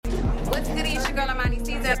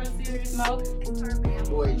Smoke.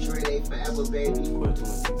 Boy, Trey, they forever, baby.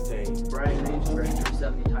 Brian H. Director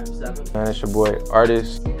 70 times 7. Man, it's your boy,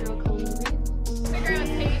 Artist. The girl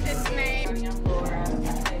Tasha's name. Young Laura.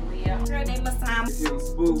 Leah. Girl named Masam. It's Young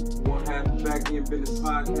Spook, one half of Back in Business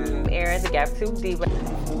Podcast. Aaron, the Gap 2 Diva.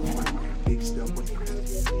 Big stuff.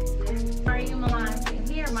 Are you Milan?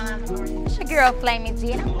 Here, Milan. It's your girl, Flaming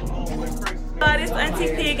Tina. This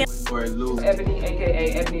Auntie Pig. Boy, Lou. Ebony,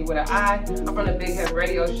 aka Ebony with an I. I'm from the Big Head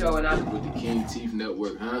Radio Show, and I'm With the King Teeth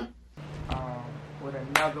Network, huh? With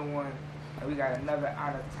another one, and we got another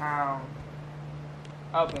out of town,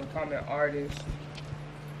 up and coming artist,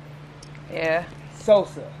 Yeah.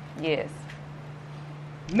 Sosa, Yes.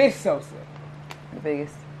 Miss Sosa, The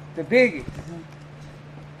biggest. the biggest.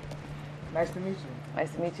 Nice to meet you.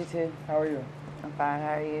 Nice to meet you too. How are you? I'm fine.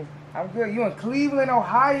 How are you? I'm good. You in Cleveland,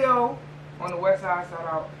 Ohio, on the West Side. Shout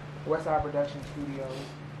out West Side Production Studios.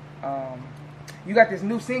 You got this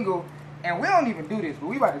new single, and we don't even do this, but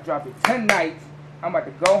we about to drop it tonight. I'm about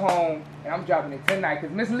to go home, and I'm dropping it tonight,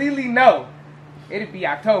 because Miss Lily know it'll be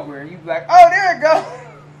October, and you be like, oh, there it go.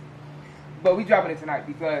 But we dropping it tonight,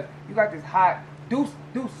 because you got this hot, do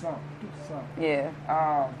something. Yeah.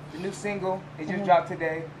 The new single, it just dropped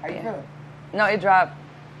today. How you feeling? No, it dropped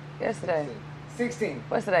yesterday. 16.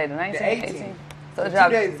 What's today? The 19th? The 18th. So it 2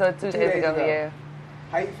 dropped. days- So 2 2 days days ago. ago. Yeah.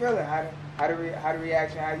 How you feeling? How the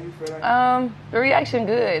reaction? How you feeling? The reaction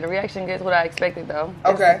good. The reaction good is what I expected though.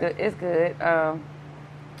 Okay. It's good.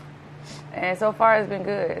 And so far it's been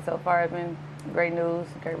good. So far it's been great news,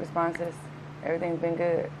 great responses. Everything's been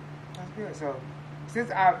good. That's good. So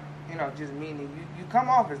since I, just meeting you come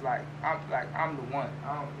off as like I'm the one.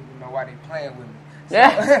 I don't even know why they playing with me.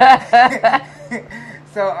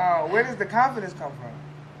 So, where does the confidence come from?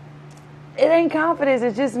 It ain't confidence.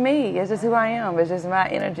 It's just me. It's just who I am. It's just my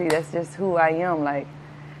energy. That's just who I am. Like,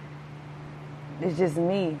 it's just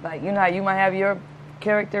me. Like, you know how you might have your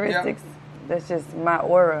characteristics? Yep. That's just my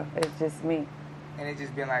aura. It's just me. And it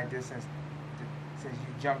just been like this since you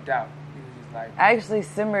jumped out. You was just like, I actually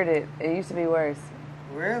simmered it. It used to be worse.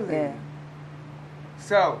 really? Yeah.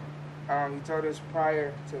 So, you told us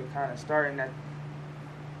prior to kind of starting that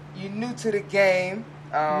you new to the game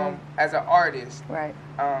as an artist. Right.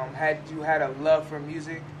 Had you had a love for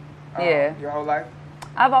music? Yeah. Your whole life?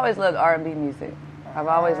 I've always loved R&B music. I've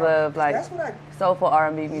always loved, like, That's what soulful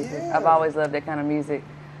R&B music. Yeah. I've always loved that kind of music.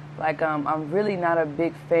 Like, I'm really not a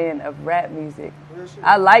big fan of rap music. Real shit.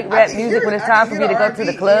 I like rap can music hear when it. it's I time can for me to hear go to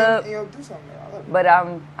the R&B club. and do something. I love it.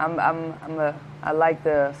 But I like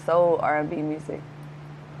the soul R&B music.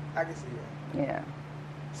 I can see that. Yeah.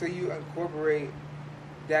 So you incorporate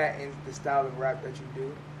that in the style of rap that you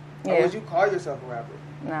do? Yeah. Or would you call yourself a rapper?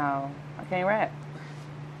 No, I can't rap.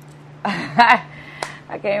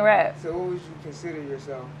 I can't rap. So what would you consider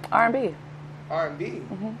yourself? R&B. R&B?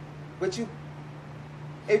 Mm-hmm. But you,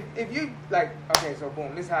 if you, like, okay, so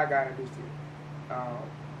boom, this is how I got introduced to you.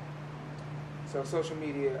 So social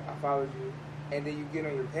media, I followed you, and then you get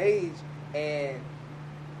on your page, and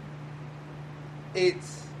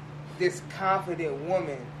it's this confident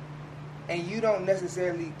woman, and you don't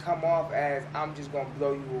necessarily come off as I'm just gonna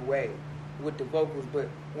blow you away with the vocals, but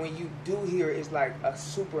when you do hear it, it's like a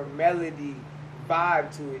super melody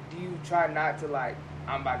vibe to it. Do you try not to like,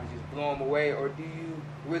 I'm about to just blow them away, or do you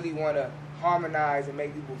really want to harmonize and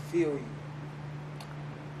make people feel you?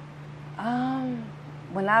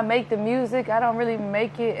 When I make the music, I don't really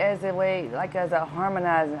make it as a way, like as a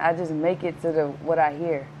harmonizing. I just make it to what I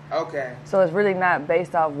hear. Okay. So it's really not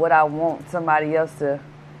based off what I want somebody else to.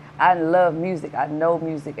 I love music. I know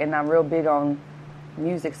music, and I'm real big on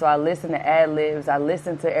music. So I listen to ad-libs. I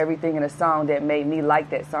listen to everything in a song that made me like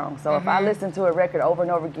that song. So if I listen to a record over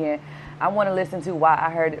and over again, I want to listen to why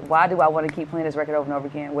I heard it. Why do I want to keep playing this record over and over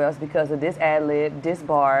again? Well, it's because of this ad-lib, this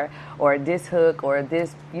bar, or this hook, or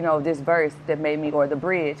this, this verse that made me, or the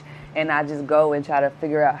bridge. And I just go and try to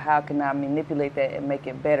figure out how can I manipulate that and make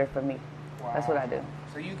it better for me. Wow. That's what I do.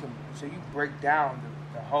 So you break down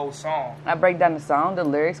the whole song. I break down the song, the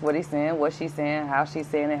lyrics, what he's saying, what she's saying, how she's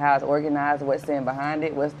saying it, how it's organized, what's saying behind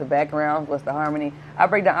it, what's the background, what's the harmony. I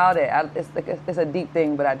break down all that. It's a deep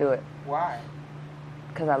thing, but I do it. Why?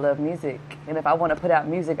 Because I love music. And if I want to put out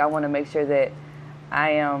music, I want to make sure that I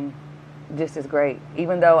am just as great.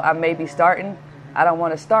 Even though I may be starting, I don't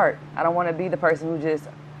want to start. I don't want to be the person who just,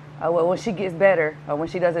 well, when she gets better, or when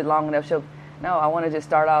she does it long enough, no, I want to just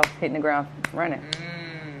start off hitting the ground running.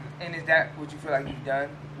 And is that what you feel like you've done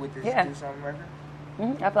with this Yeah. Do Something record?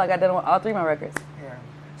 I feel like I've done all 3 of my records. Yeah.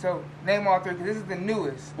 So name all 3, because this is the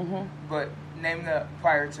newest, but name the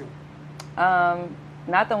prior 2.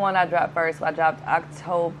 Not the one I dropped first. I dropped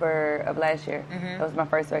October of last year. That was my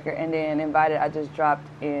first record. And then Invited, I just dropped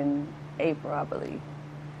in April, I believe.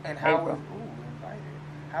 And how April. invited.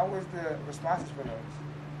 How was the responses for those?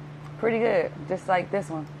 Pretty good, just like this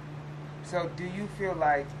one. So do you feel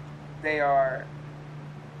like they are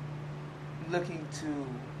looking to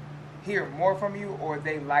hear more from you, or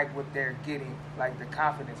they like what they're getting, like the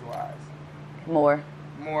confidence-wise? More.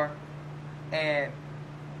 More? And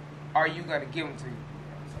are you going to give them to you?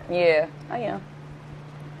 Yeah, I am.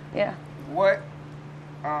 Yeah. What,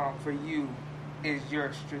 for you, is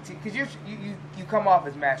your strategic? Because you come off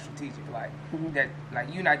as mad strategic, like that.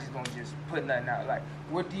 Like you're not just gonna just put nothing out. Like,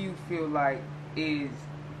 what do you feel like is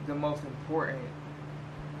the most important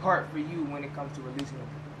part for you when it comes to releasing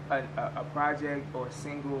a project or a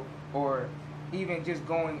single, or even just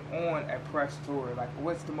going on a press tour? Like,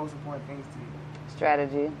 what's the most important things to you?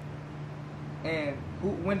 Strategy. And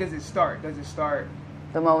when does it start? Does it start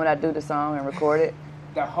The moment I do the song and record it.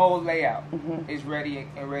 the whole layout is ready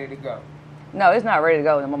to go? No, it's not ready to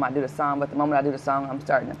go the moment I do the song, but the moment I do the song, I'm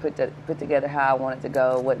starting to put together how I want it to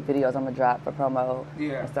go, what videos I'm going to drop for promo,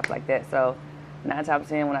 and stuff like that. So 9 times out of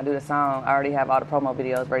 10, when I do the song, I already have all the promo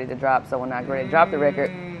videos ready to drop. So when I go ahead and drop the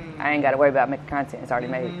record, I ain't got to worry about making content. It's already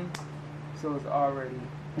made. So it's already,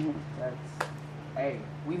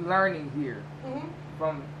 we learning here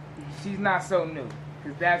from, she's not so new.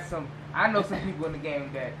 Because I know some people in the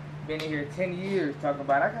game that been in here 10 years talking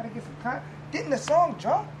about, I got to get some content. Didn't the song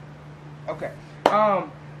drop? Okay.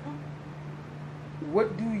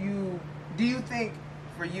 What do you think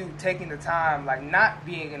for you taking the time, like not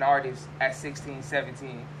being an artist at 16,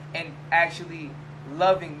 17, and actually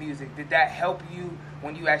loving music, did that help you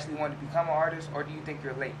when you actually wanted to become an artist, or do you think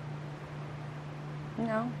you're late?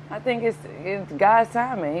 No, I think it's God's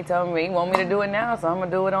timing. He told me he want me to do it now, so I'm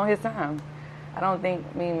going to do it on his time. I don't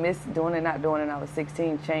think miss doing it, not doing it when I was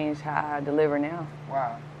 16 changed how I deliver now.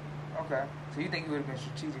 Wow. Okay. So you think you would have been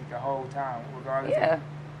strategic the whole time, regardless? Yeah.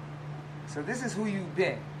 So this is who you've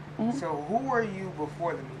been. So who were you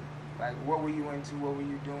before the music? Like, what were you into? What were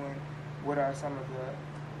you doing? What are some of the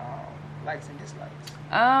likes and dislikes?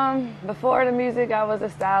 Before the music, I was a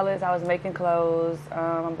stylist. I was making clothes.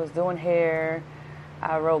 I was doing hair.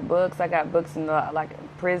 I wrote books. I got books in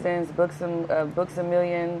prisons, books a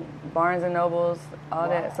million, Barnes and Nobles, all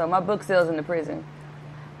that. So my book sells in the prison.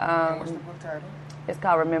 And what's the book title? It's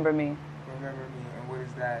called Remember Me. Remember Me, and what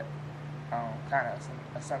is that? Kind of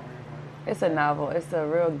a summary of it. It's a novel. It's a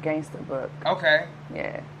real gangster book. Okay.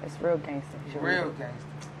 Yeah, it's real gangster. Real gangster.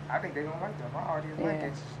 I think they don't like that. My audience like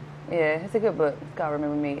gangster shit. Yeah, it's a good book. It's called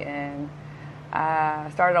Remember Me, and I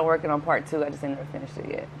started on working on part 2. I just ain't never finished it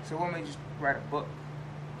yet. So what made you write a book?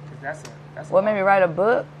 Because that's what made me write a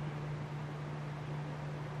book?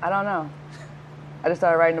 I don't know. I just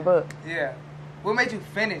started writing a book. Yeah. What made you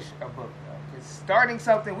finish a book, though? Because starting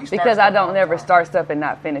something, because I don't never start stuff and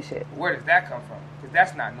not finish it. Where does that come from? Because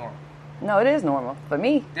that's not normal. No, it is normal. For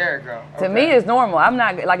me. There you go. Okay. To me, it's normal. I'm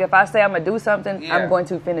not, like, if I say I'm going to do something, I'm going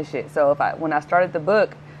to finish it. So when I started the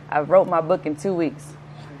book, I wrote my book in 2 weeks.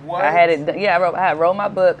 What? I had it, yeah, I wrote my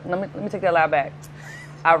book. Let me take that lie back.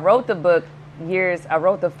 I wrote the book I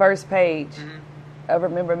wrote the first page of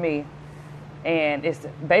Remember Me. And it's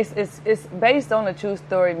based on a true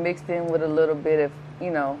story mixed in with a little bit of,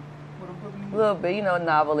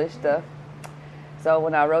 novelish stuff. So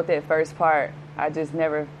when I wrote that first part, I just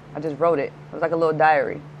wrote it. It was like a little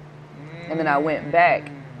diary. And then I went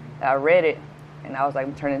back, I read it, and I was like,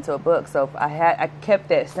 I'm turning it into a book. So I kept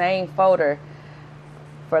that same folder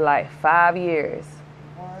for like 5 years.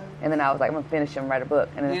 And then I was like, I'm going to finish and write a book.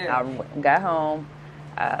 And then I got home.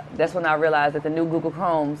 That's when I realized that the new Google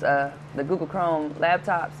Chrome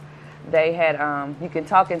laptops, they had, you can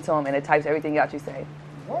talk into them and it types everything out you say.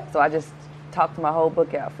 What? So I just talked my whole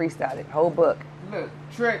book out, freestyled it, whole book.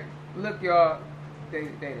 Look, y'all. They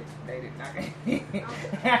did not.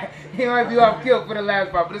 He might be off kill for the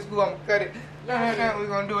last part, but it's cool. I'm going to cut it. No, we're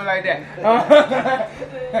going to do it like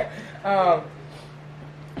that.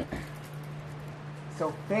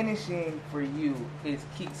 So finishing for you is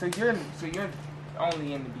key. So you're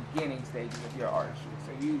only in the beginning stages of your artistry.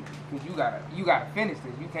 So you gotta finish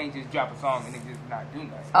this. You can't just drop a song and it just not do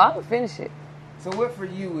nothing. I'm gonna finish it. So what for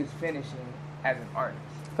you is finishing as an artist?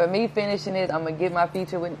 For me, finishing is I'm gonna get my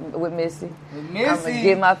feature with Missy. With Missy. I'm gonna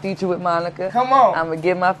get my feature with Monica. Come on. I'm gonna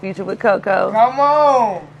get my feature with Coco. Come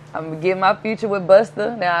on. I'm gonna get my feature with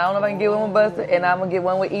Busta. Now I don't know if I can get one with Busta, and I'm gonna get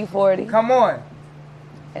one with E40. Come on.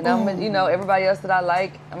 And I'm gonna, everybody else that I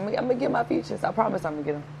like, I'm gonna get my features. I promise I'm gonna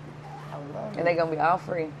get them. I love it. And they're gonna be all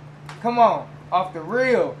free. Come on, off the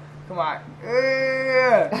real. Come on,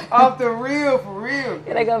 yeah, off the real, for real.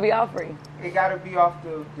 Yeah, they're gonna be all free. It gotta be off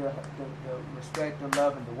the respect, the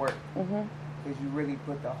love, and the work. Because you really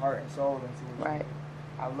put the heart and soul into it. Right.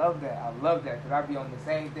 I love that. I love that because I be on the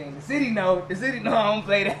same thing. The city know I don't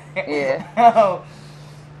play that. Yeah.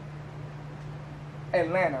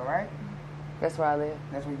 Atlanta, right? That's where I live.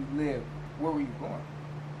 That's where you live. Where were you born?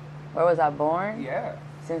 Where was I born? Yeah.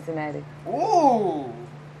 Cincinnati. Ooh.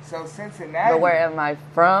 So Cincinnati. But where am I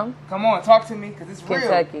from? Come on, talk to me because it's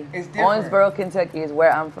Kentucky. real. It's different. Owensboro, Kentucky is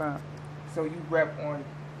where I'm from. So you rep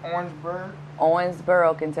Orangeburg?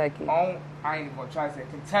 Owensboro, Kentucky. I ain't even gonna try to say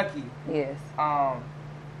Kentucky. Yes.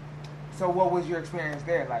 So what was your experience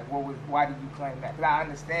there? Like, why did you claim that? Because I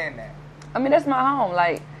understand that. I mean, that's my home.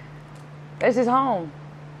 Like, that's his home.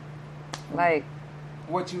 Like,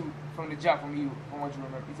 from the jump, from what you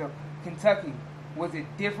remember. So Kentucky, was it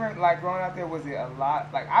different? Like growing out there, was it a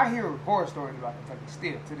lot? Like I hear horror stories about Kentucky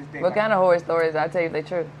still to this day. What kind of horror stories? I tell you the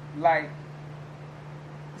truth. Like,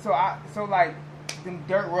 so like them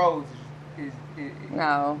dirt roads is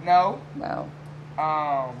no.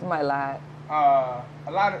 Somebody lied.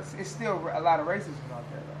 It's still a lot of racism out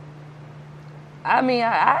there though. I mean,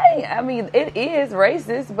 I mean, it is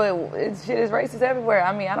racist, but shit is racist everywhere.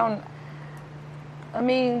 I mean,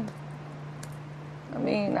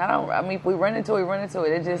 if we run into it, we run into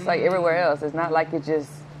it. It's just like everywhere else. It's not like it just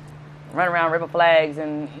run around ripping flags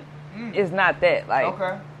and it's not that. Like,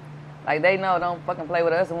 okay. Like they know don't fucking play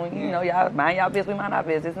with us, and when you know y'all mind y'all business, we mind our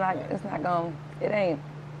business. It's not going. It ain't.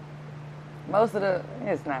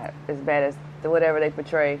 It's not as bad as whatever they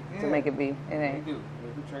portray to make it be. It ain't. They do. They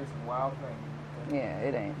portray some wild things. Yeah,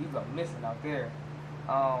 it ain't. You go missing out there.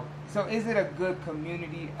 So is it a good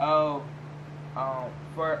community of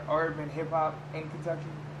for urban hip hop in Kentucky?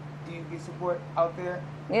 Do you get support out there?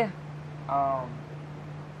 Yeah. I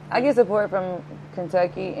get support from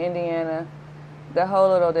Kentucky, Indiana, the whole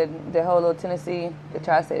little Tennessee, the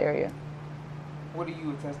tri-state area. What do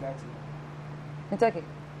you attest that to? Kentucky.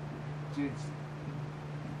 Just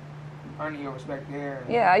earning your respect there.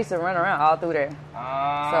 Yeah, I used to run around all through there. So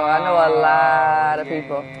I know a lot of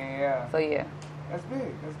people. Yeah. So yeah. That's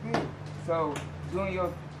big. So doing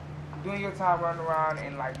your time running around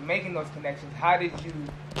and like making those connections, how did you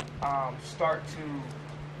start to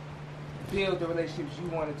build the relationships you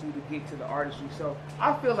wanted to get to the artistry? So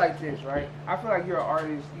I feel like this, right? I feel like you're an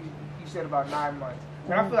artist. You said about 9 months,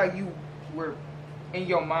 but I feel like you were in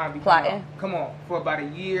your mind plotting. Come on, for about a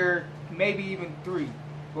year, maybe even 3,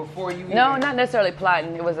 before you. No, not necessarily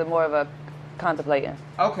plotting. It was more of a contemplating.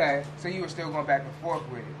 Okay, so you were still going back and forth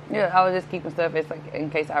with it. Yeah, I was just keeping stuff. It's like in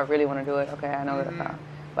case I really want to do it. Okay, I know what I found.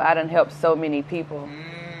 But I done helped so many people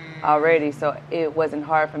already, so it wasn't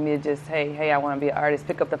hard for me to just, hey, I want to be an artist,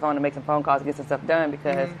 pick up the phone and make some phone calls, get some stuff done,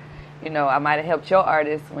 because, I might have helped your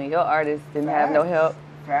artist when your artist didn't have no help.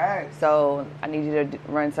 Facts. So I need you to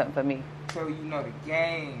run something for me. So you know the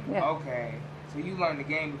game. Yeah. Okay. So you learned the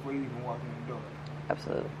game before you even walked in the door.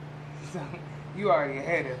 Absolutely. So you already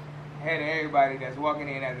ahead of everybody that's walking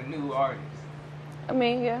in as a new artist. I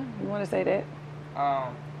mean, yeah, you want to say that.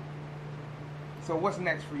 So what's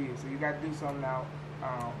next for you? So you got to do something now.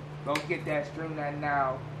 Go get that, stream that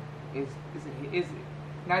now. Is it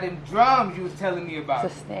not them drums you was telling me about?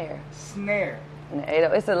 It's a snare. Snare. And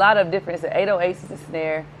it's a lot of different. It's an 808. It's a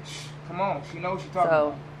snare. Come on, she knows what she's talking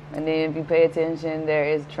about. And then if you pay attention, there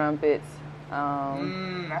is trumpets.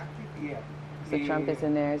 The trumpets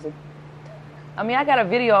in there. I got a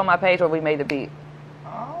video on my page where we made the beat.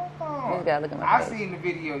 Oh. You gotta look at my page. I seen the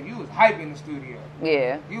video. You was hype in the studio.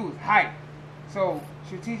 Yeah. You was hype. So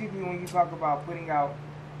strategically, when you talk about putting out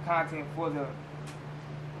content for the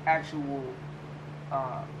actual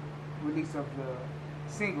release of the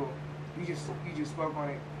single, you just spoke on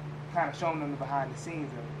it, kind of showing them the behind the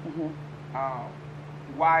scenes of it.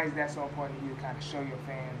 Why is that so important to you to kind of show your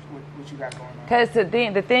fans what you got going on? Because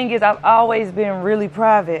the thing is, I've always been really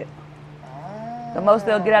private. The most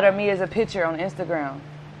they'll get out of me is a picture on Instagram.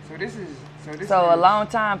 So a long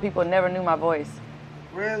time, people never knew my voice.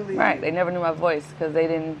 Really? Right, they never knew my voice because they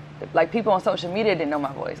didn't, like people on social media didn't know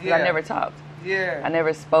my voice because I never talked. Yeah. I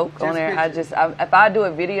never spoke on there. If I do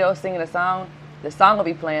a video singing a song, the song will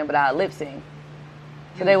be playing, but I lip sing.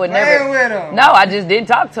 So they would never. With them. No, I just didn't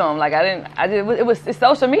talk to them. Like it's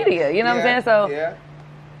social media. You know what I'm saying? So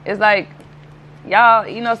it's like y'all,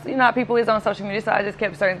 you know how people is on social media. So I just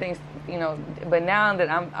kept certain things, But now that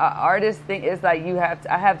I'm an artist, it's like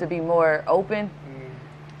I have to be more open.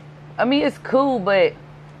 I mean, it's cool, but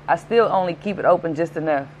I still only keep it open just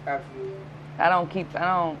enough. Absolutely. I don't do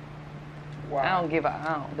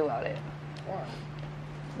all that. Why?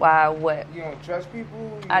 Why? What? You don't trust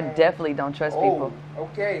people? I definitely don't trust people.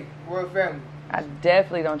 Okay. We're a family. I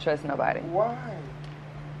definitely don't trust nobody. Why?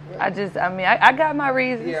 I got my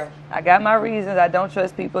reasons. Yeah. I got my reasons. I don't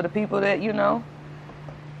trust people. The people that,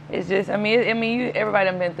 It's just, everybody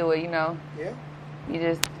done been through it, you know. Yeah.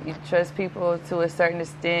 You trust people to a certain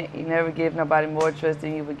extent. You never give nobody more trust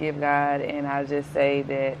than you would give God. And I just say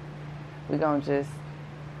that we're going to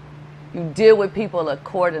you deal with people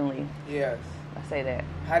accordingly. Yes. I say that.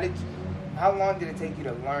 How long did it take you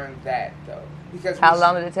to learn that, though? Because how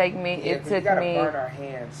long did it take me? Yeah, it took gotta me. burn our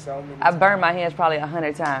hands so many I times. burned my hands probably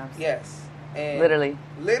 100 times. Yes. And literally.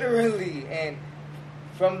 And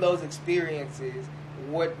from those experiences,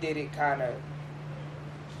 what did it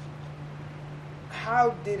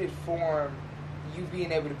how did it form you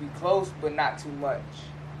being able to be close but not too much?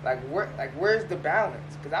 Where's the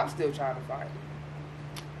balance? Because I'm still trying to find it.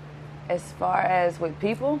 As far as with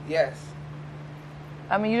people? Yes.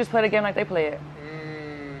 You just play the game like they play it.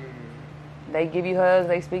 They give you hugs,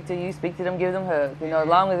 they speak to you, speak to them, give them hugs. You know, as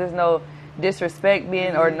long as there's no disrespect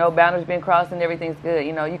being or no boundaries being crossed and everything's good.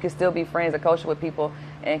 You know, you can still be friends or kosher with people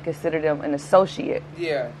and consider them an associate.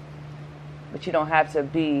 Yeah. But you don't have to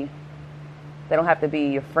be, they don't have to be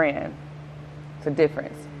your friend. It's a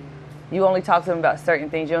difference. You only talk to them about certain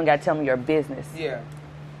things. You don't got to tell them your business. Yeah.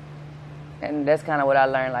 And that's kind of what I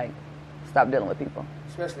learned, like, stop dealing with people.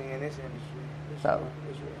 Especially in this industry.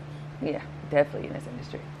 Yeah, definitely in this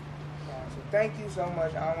industry. So thank you so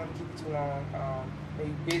much. I don't want to keep you too long.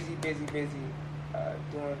 Maybe busy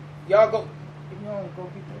doing. Y'all go. If y'all go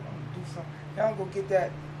get that, do something. Y'all go get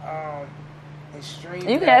that and stream.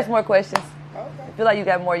 You can ask more questions. Okay. I feel like you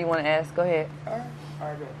got more you want to ask. Go ahead. All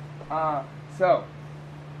right, good. So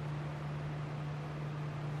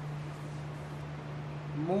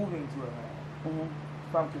moving to Atlanta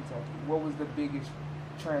from Kentucky, what was the biggest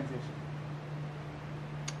transition?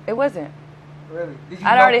 It wasn't. Really? I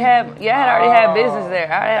had already had business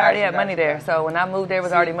there. I had already had money there. So when I moved there,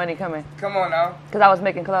 was already money coming. Come on now. Because I was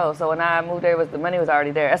making clothes. So when I moved there, the money was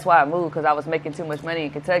already there. That's why I moved, because I was making too much money in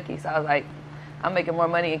Kentucky. So I was like, I'm making more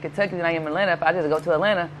money in Kentucky than I am in Atlanta. If I just go to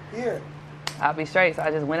Atlanta, I'll be straight. So I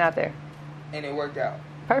just went out there. And it worked out.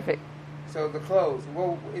 Perfect. So the clothes,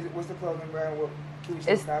 what's the clothing brand? Can we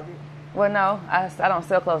still copy? Well, no, I don't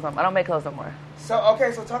sell clothes no more. I don't make clothes no more. So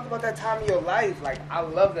talk about that time of your life. Like, I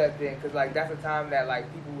love that thing, because that's the time that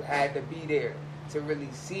people had to be there to really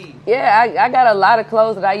see. Yeah, I got a lot of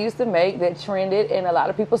clothes that I used to make that trended, and a lot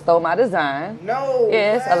of people stole my design. No.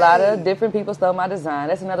 Yes, way. A lot of different people stole my design.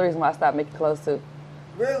 That's another reason why I stopped making clothes too.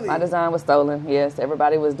 Really? My design was stolen. Yes,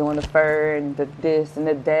 everybody was doing the fur and the this and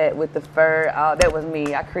the that with the fur. That was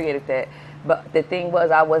me. I created that. But the thing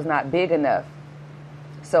was, I was not big enough.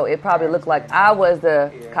 So it probably looked like I was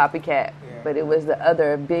the copycat, but it was the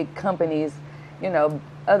other big companies,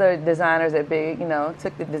 other designers that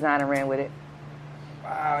took the design and ran with it.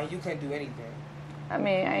 Wow, you can't do anything. I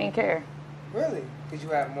ain't care. Really? Because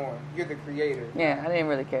you have more. You're the creator. Yeah, I didn't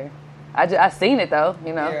really care. I seen it though,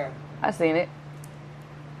 Yeah. I seen it.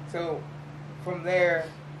 So from there,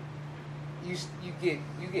 you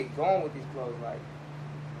get going with these clothes. Like,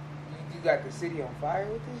 you got the city on fire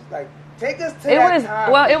with this. Like, take us to that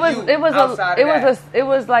time. Well, it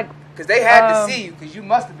was like, because they had to see you, because you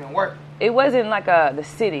must have been working. It wasn't like the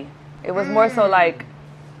city. It was more so like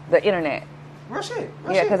the internet. Real shit.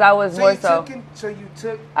 Yeah, because I was more so. So you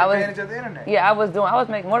took advantage of the internet. Yeah, I was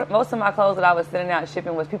making most of my clothes that I was sending out and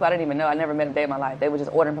shipping was people I didn't even know. I never met a day in my life. They were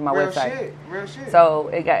just ordering from my website. Real shit. So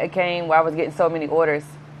it came where I was getting so many orders,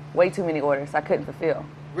 way too many orders. I couldn't fulfill.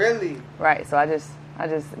 Really? Right. So I just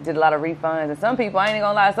did a lot of refunds, and some people, I ain't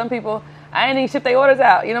gonna lie, some people I ain't even ship their orders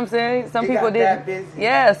out. You know what I'm saying? Some people did. That busy.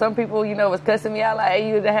 Yeah. Some people, was cussing me out like, "Hey,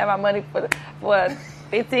 you didn't have my money for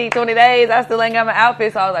 15, 20 days. I still ain't got my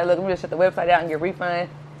outfit." So I was like, "Look, let me just shut the website down and get refund."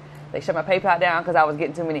 They shut my PayPal down because I was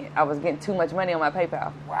getting too much money on my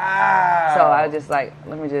PayPal. Wow. So I was just like,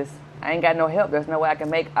 I ain't got no help. There's no way I can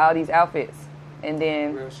make all these outfits. And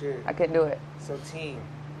then real shit. I couldn't do it. So team.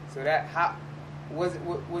 So that, how was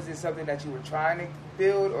it something that you were trying to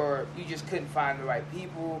build, or you just couldn't find the right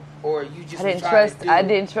people, or you just I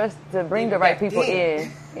didn't trust to bring the right people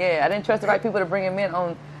in. Yeah, I didn't trust the right people to bring them in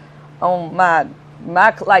on my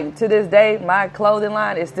like, to this day, my clothing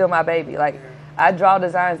line is still my baby. Like, I draw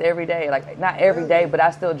designs every day. Like, not every day, but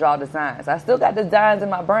I still draw designs. I still got designs in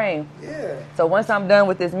my brain. Yeah. So once I'm done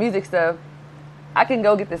with this music stuff, I can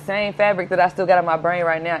go get the same fabric that I still got in my brain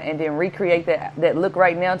right now and then recreate that look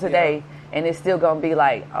right now today, and it's still going to be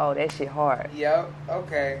like, oh, that shit hard. Yep.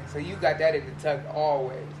 Okay. So you got that in the tuck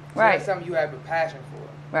always. So right. That's something you have a passion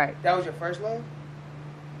for. Right. That was your first love?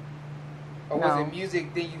 Or No. was it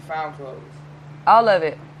music, then you found clothes? All of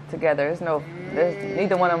it together. There's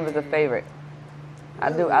neither one of them is a favorite. I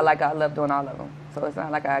love doing all of them. So it's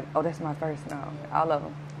not like that's my first. No, all of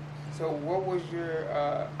them. So what was your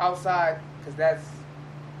outside? Because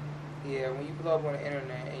Yeah, when you blow up on the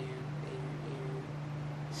internet and you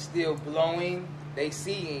still blowing, they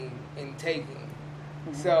seeing and taking.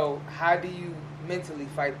 Mm-hmm. So how do you mentally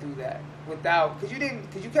fight through that without?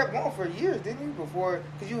 Because you kept going for years, didn't you? Before,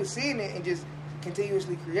 because you were seeing it and just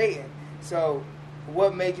continuously creating. So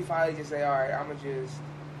what made you finally just say, all right, I'm gonna just.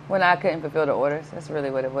 When I couldn't fulfill the orders, that's really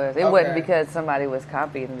what it was. It wasn't because somebody was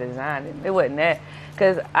copying the design. It wasn't that.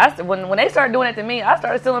 Because when they started doing it to me, I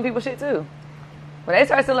started stealing people's shit too. When they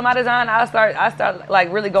started stealing my design, I start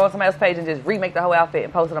like really going to somebody else's page and just remake the whole outfit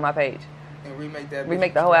and post it on my page. And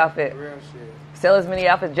remake the whole outfit. Real shit. Sell as many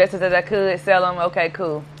outfits, dresses as I could. Sell them. Okay,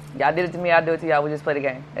 cool. Y'all did it to me. I'll do it to y'all. We just play the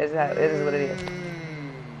game. It is what it is.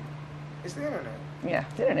 It's the internet. Yeah,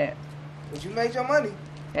 it's the internet. But you made your money.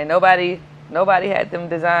 And nobody had them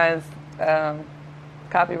designs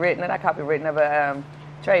copywritten. Not copywritten, but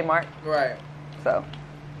trademark. Right. So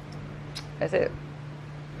that's it.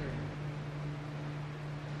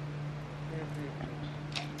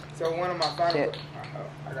 So one of my final.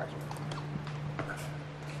 I got you.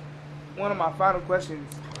 One of my final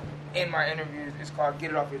questions in my interviews is called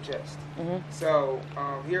 "Get It Off Your Chest." Mm-hmm. So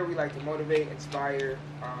here we like to motivate, inspire,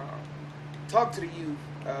 talk to the youth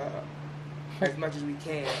as much as we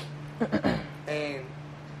can, and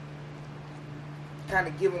kind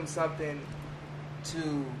of give them something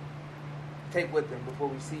to take with them before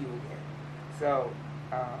we see you again. So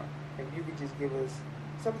if you could just give us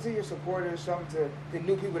something to your supporters, something to the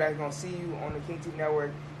new people that's going to see you on the King TV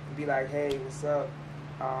Network and be like, hey, what's up?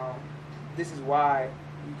 This is why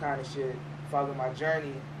you kind of should follow my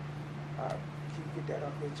journey. Can you get that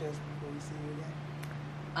off your chest before we see you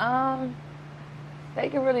again? They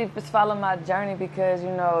can really just follow my journey because,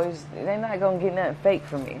 they're not going to get nothing fake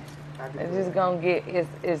from me. It's just going to get,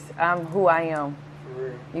 I'm who I am.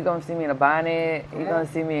 You're going to see me in a bonnet. You're going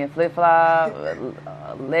to see me in flip-flops,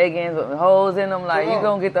 leggings with holes in them. Like, you're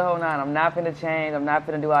going to get the whole nine. I'm not finna change. I'm not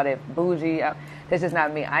finna do all that bougie. That's just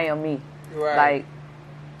not me. I am me. Right. Like,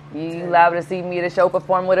 you liable to see me at a show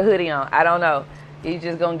perform with a hoodie on. I don't know. You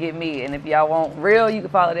just going to get me. And if y'all want real, you can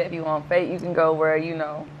follow that. If you want fake, you can go where,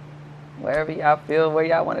 wherever y'all feel where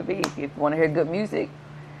y'all want to be. If you want to hear good music,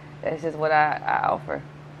 that's just what I offer.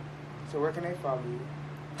 So where can they follow you?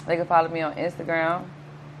 They can follow me on Instagram,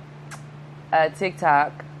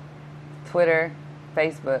 TikTok, Twitter,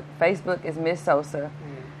 Facebook. Facebook is Miss Sosa.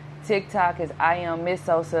 Mm-hmm. TikTok is I am Miss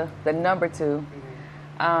Sosa, the number 2.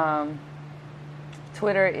 Mm-hmm.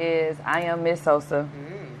 Twitter is I am Miss Sosa.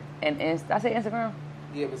 Mm-hmm. And I say Instagram?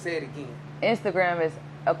 Yeah, but say it again. Instagram is,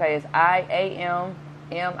 it's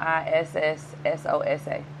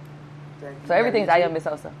IAMMISSSOSA. So everything's I am Miss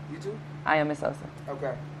Sosa. You too? I am Miss Sosa.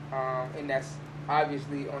 Okay. And that's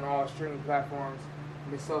obviously on all streaming platforms.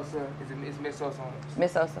 Miss Sosa is Miss Sosa on it.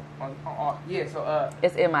 Miss Sosa. On all, yeah, so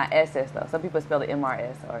it's MISS though. Some people spell it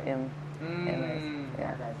MRS or MS. Yeah.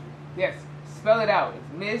 I got you. Yes, spell it out.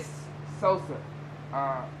 It's Miss Sosa.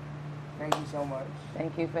 Thank you so much.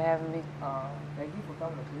 Thank you for having me. Thank you for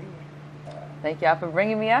coming to Cleveland. Thank y'all for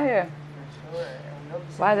bringing me out here. For sure.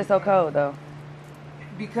 Why is it so cold though?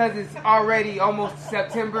 Because it's already almost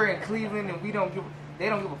September in Cleveland, and they don't give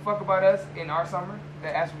a fuck about us in our summer.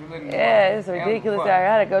 That's really it's ridiculous out here. I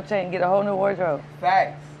had to go change and get a whole new wardrobe.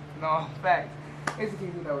 Facts. No, facts. It's the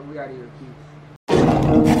King TV Network. We got here, Keith.